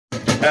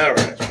All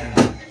right.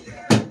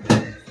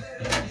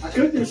 I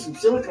could do some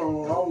silicone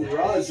on all the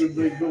rods and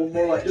be going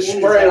more like Just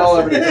spray it all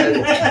over the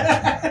table.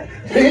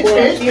 Pinch,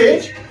 pinch,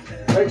 pinch.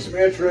 Take some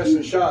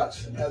interesting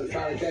shots out of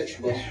trying to catch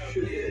the ball.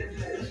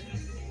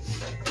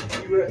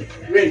 You ready?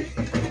 Ready.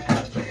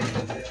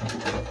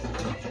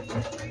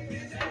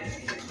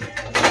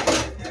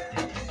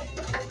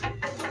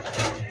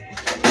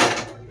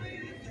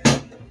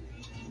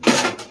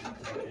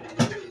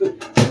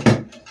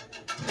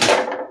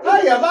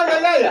 Laya, vaga,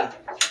 laya.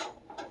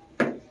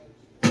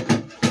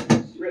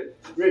 Ready,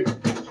 ready.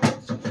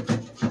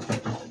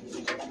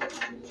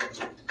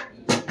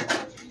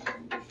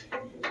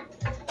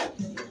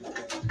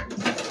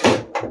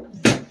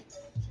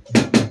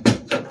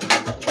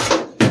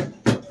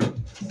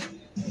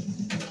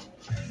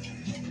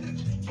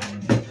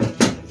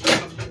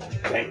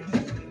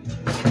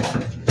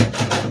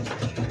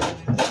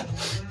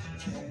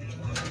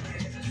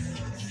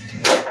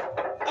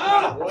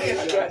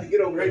 I tried to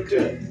get over right to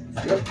it.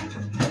 Yep.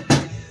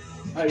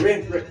 All right,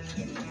 ready, ready.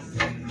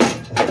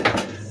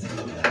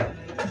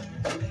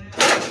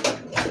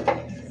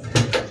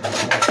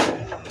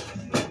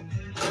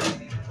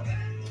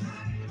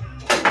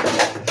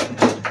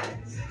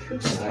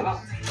 Stop.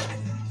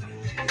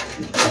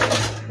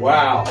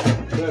 Wow.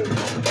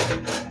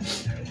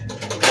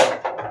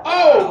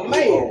 Oh,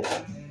 man.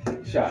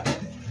 Shot. All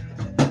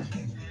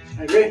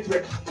right, ready,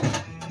 ready.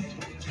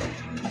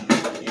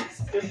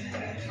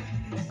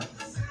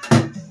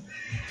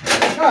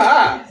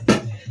 Ah.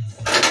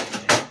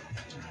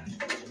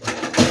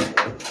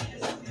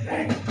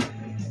 Dang.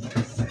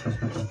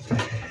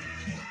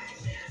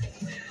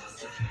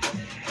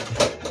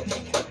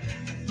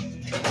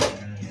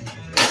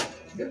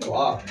 Good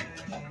block.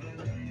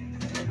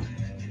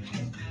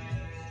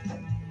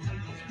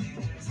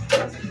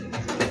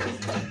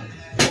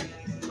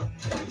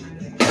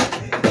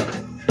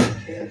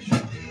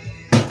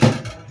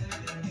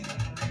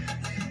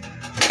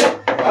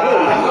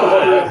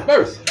 Ah.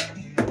 First.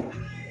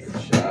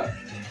 Shot.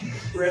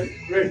 Ready,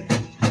 ready.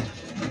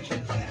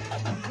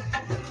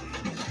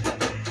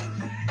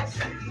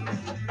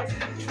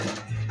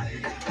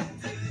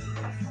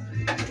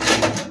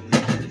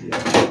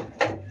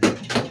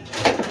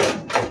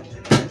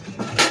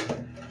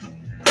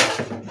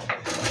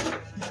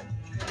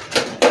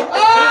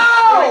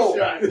 Oh!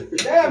 Nice shot.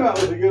 Damn, that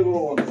was a good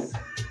one.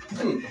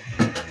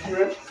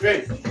 Ready,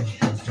 ready.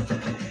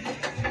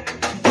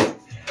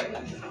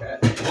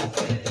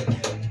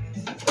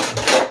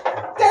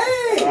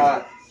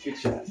 Dang! Good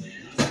shot.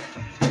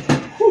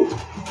 Whew.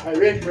 All right,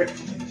 ready, ready.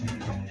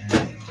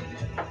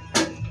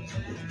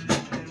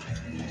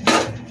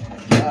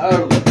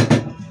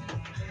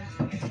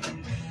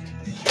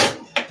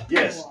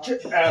 Yes,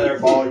 get out of there,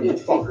 ball, you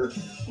fucker.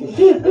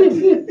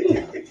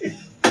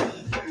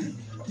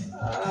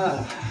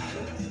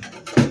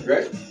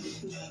 Right?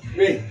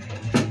 Ready.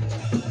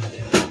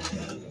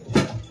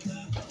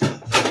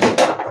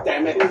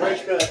 Damn it.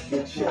 Fresh cut.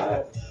 Good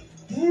shot.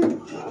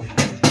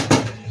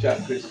 Shot,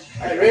 Chris.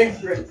 All right,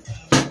 ready, ready.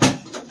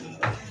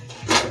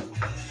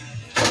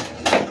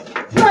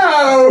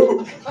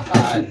 No!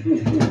 God.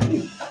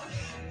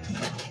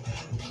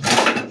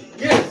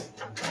 Yes!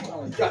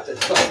 Oh, got that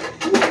fucker.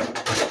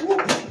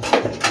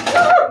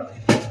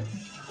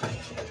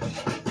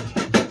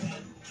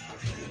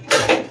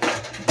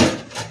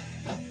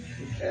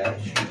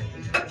 Catch.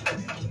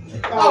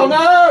 Oh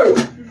no!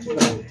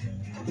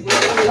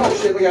 Oh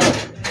shit, we got it.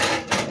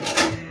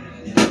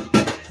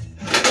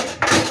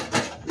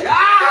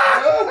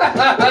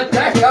 Yeah!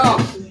 Damn!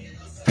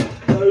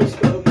 Close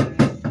up.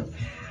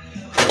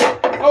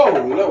 Oh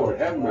Lord,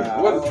 have mercy.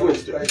 Wow, What a I was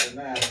twister. expecting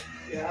that.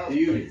 Yeah.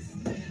 Beauty.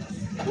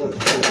 What a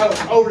twister.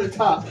 Oh, over the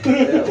top.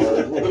 That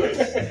was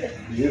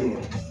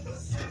beautiful.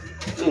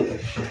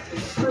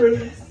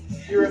 Ready.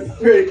 You're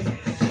ready.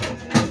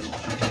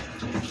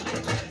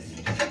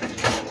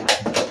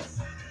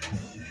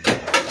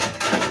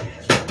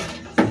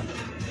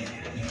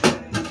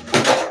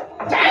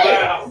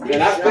 Damn!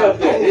 Man, I felt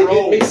that. It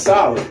hit me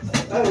solid.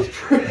 That was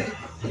pretty.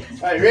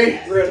 All right, ready?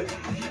 Ready.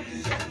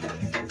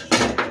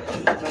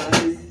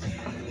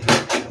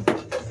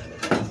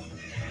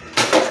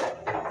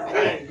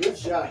 Dang, good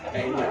shot.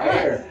 Hang your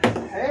hair.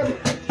 Hammer.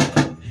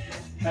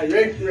 All right,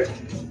 ready? Ready.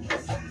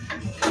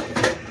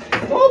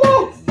 Come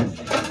on!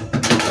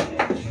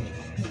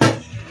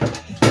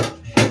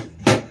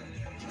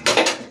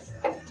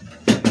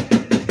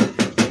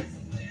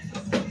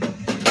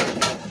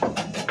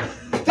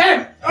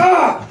 Damn it!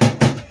 Ah!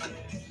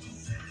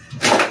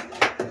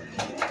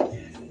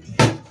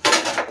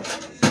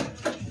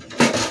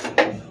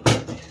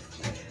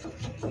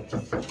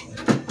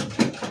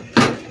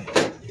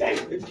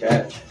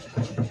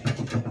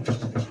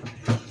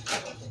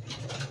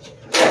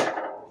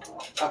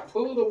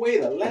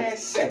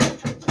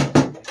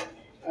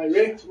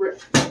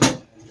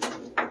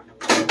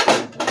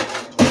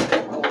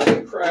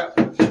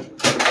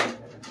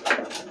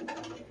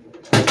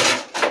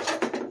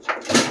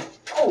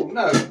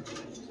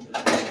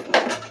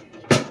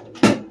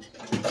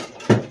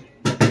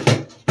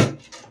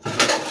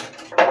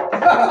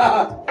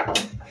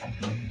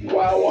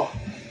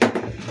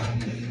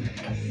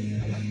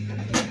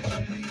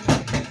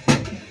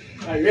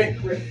 you ready?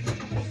 Ready.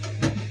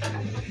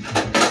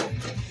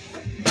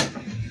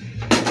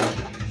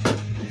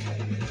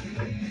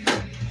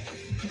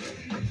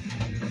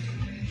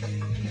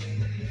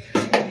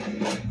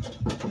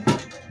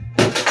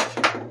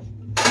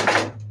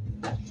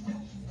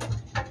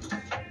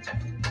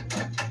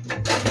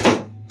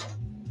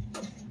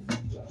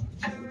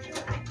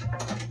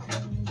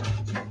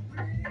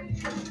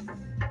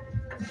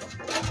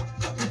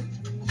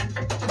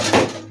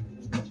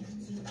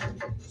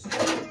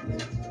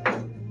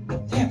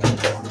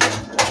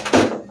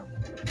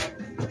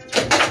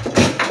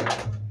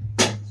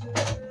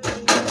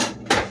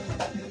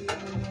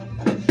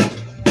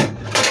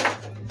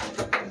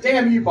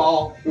 Damn you,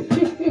 ball.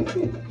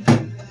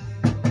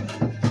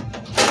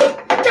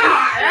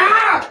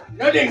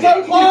 No,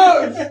 so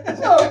close.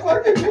 So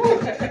fucking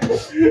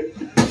close.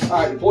 All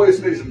right, deploy your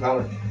sneezing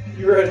powder.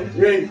 You ready?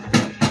 Ready.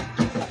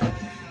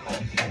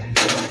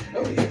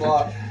 Oh, you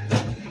block.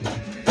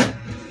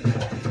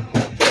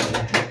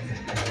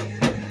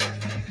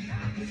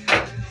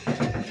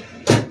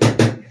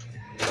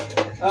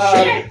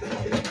 Shit.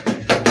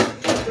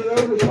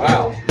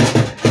 Wow.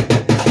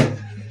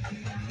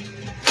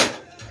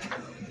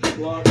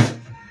 Block.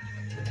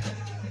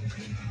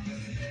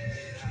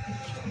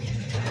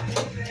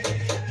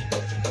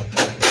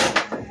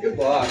 Good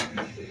block.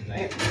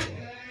 Damn.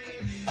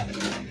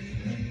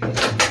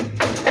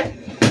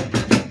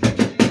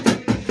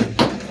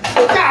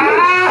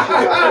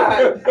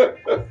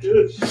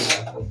 Good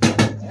shot.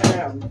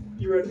 Damn.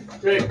 You ready?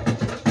 Ready.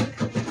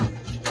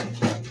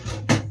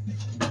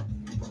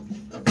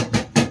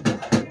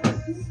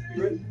 You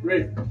ready?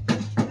 Ready.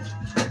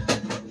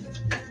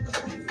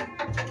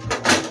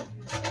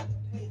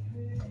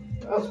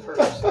 That was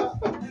perfect.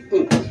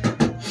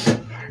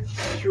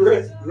 You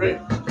ready? Ready.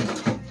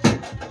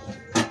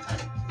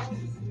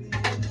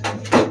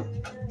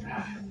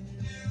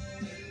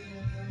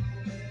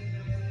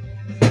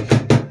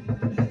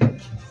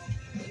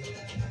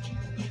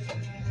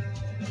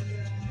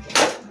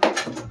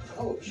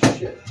 Oh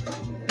shit.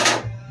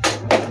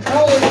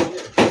 Holy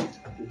shit.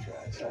 Good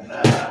try, son.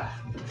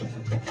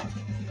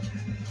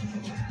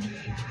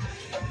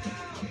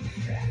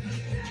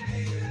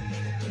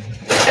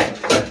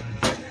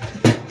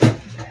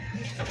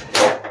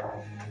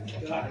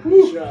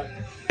 Good shot.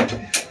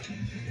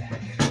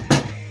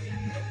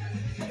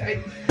 Hey.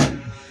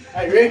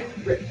 Hey, ready?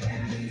 Ready.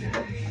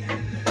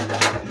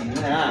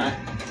 Nah.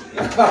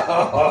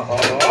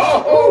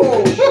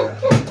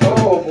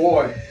 Oh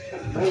boy.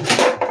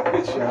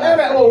 Good shot. Damn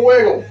that little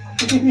wiggle.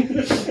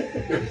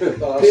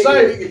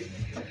 Safe.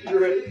 You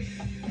ready?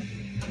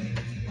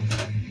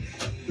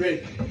 Ready.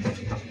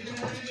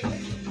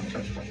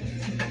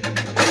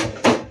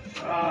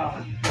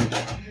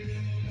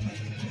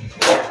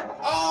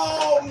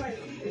 Oh man.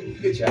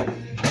 Good shot.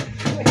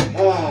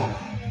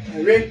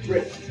 Hey, ready?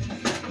 Ready.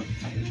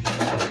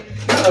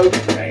 Uh-oh.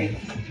 Dang.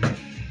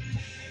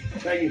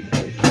 Thank you.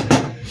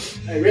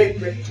 Hey, ready?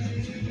 Ready.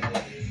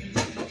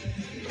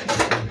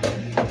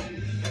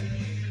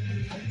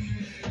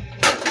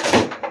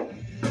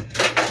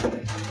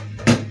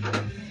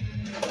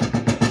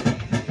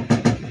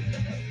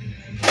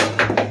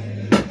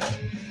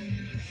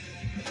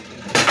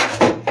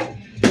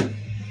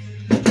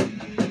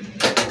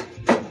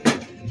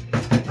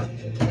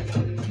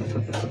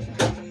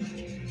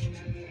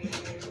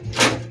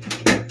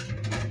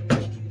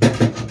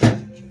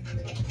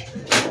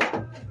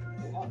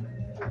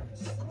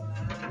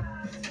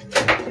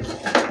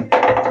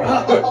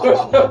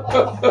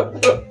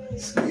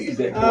 Squeeze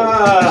that.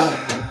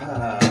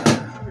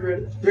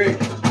 Ready? Ready.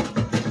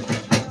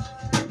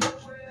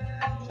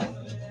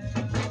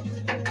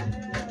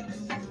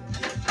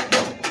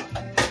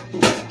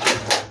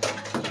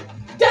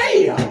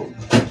 Damn!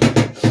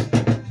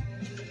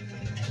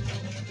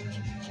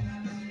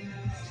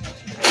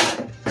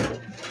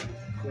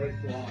 Great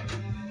block.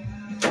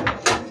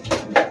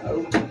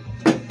 Oh.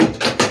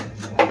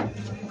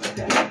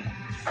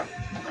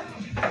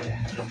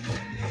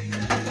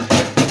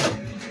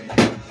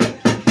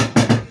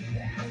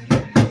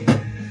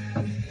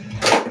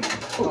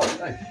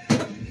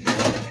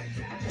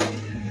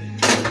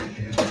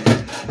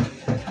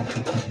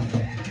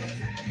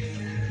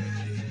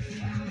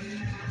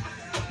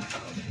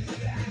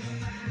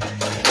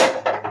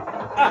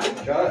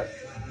 Got it.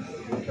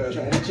 Okay.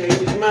 Trying to change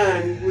his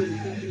mind.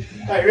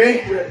 Hey, ready?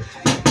 Ready.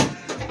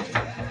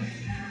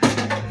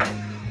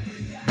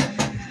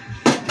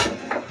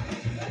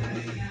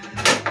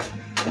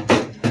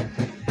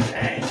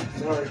 Dang,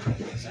 sorry.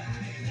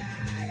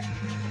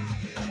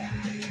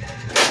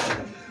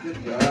 Good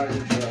job,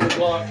 good job. Good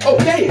block. Oh,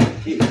 damn!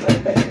 Keep it right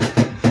back.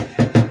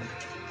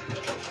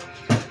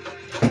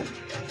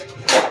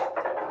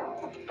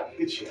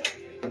 Good shot.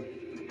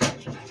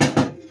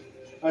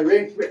 Hey,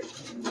 ready? Ready.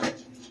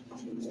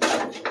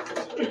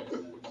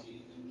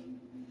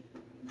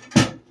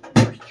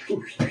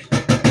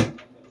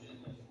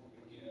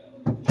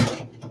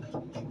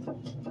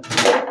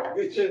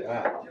 Good shot.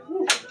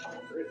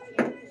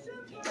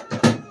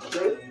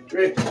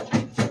 Ready? Ready.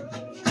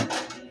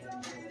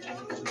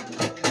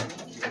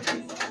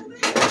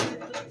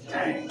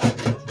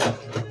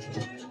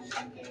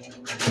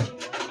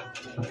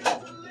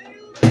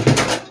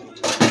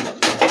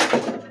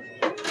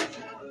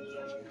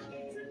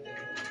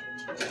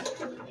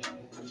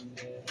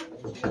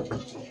 Great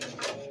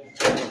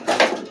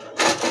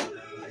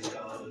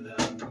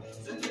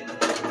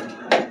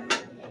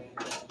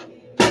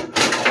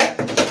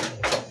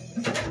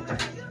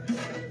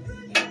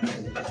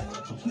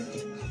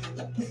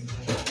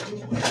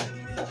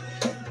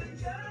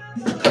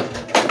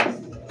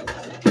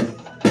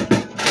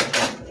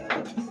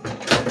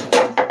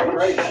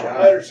shot.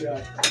 Better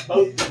shot.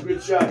 Both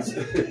good shots.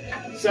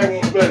 Second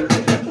one's better.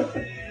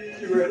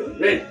 You ready?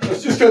 Hey,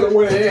 that's just because it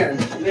went in.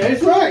 Yeah,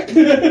 that's right.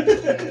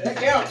 That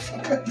counts.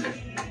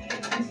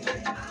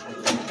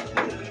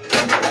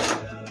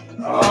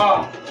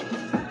 Ah.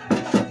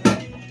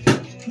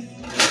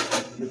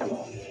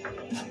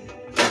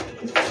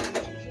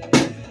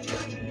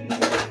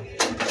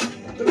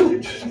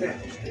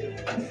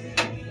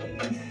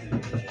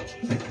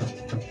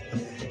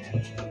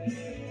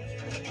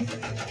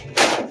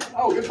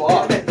 Oh, good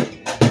block.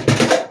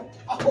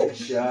 Oh,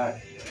 shot.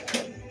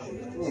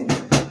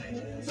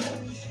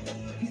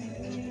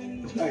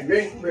 Hey,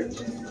 Rick.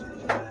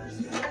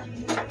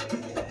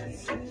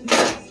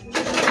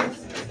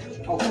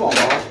 Oh, come on,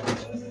 Bob.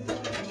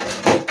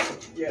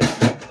 Yeah.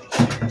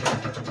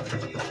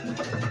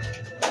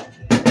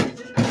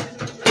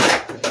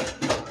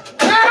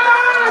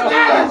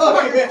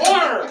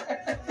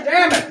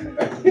 Damn it!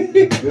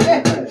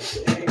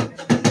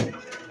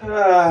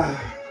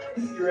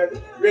 You ready?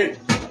 Ready.